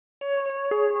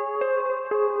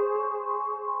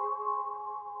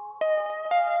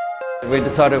We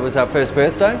decided it was our first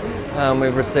birthday.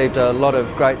 We've received a lot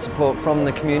of great support from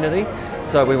the community,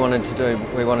 so we wanted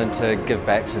to give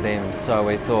back to them. So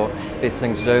we thought best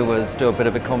thing to do was do a bit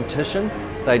of a competition.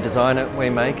 They design it, we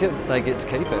make it, they get to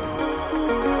keep it.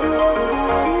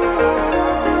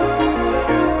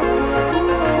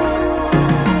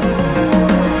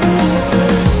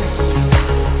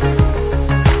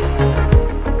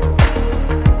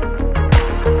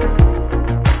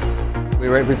 We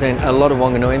represent a lot of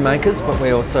Whanganui makers, but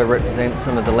we also represent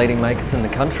some of the leading makers in the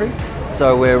country.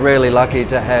 So we're really lucky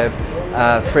to have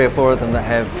 3 or 4 of them that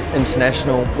have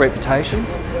international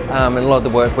reputations. And a lot of the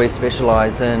work we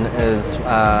specialise in is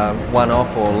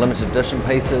one-off or limited edition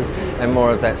pieces and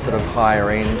more of that sort of higher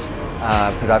end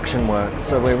production work.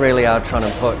 So we really are trying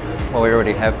to put, well, we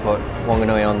already have put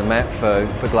Whanganui on the map for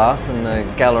glass, and the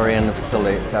gallery and the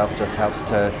facility itself just helps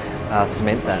to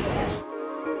cement that.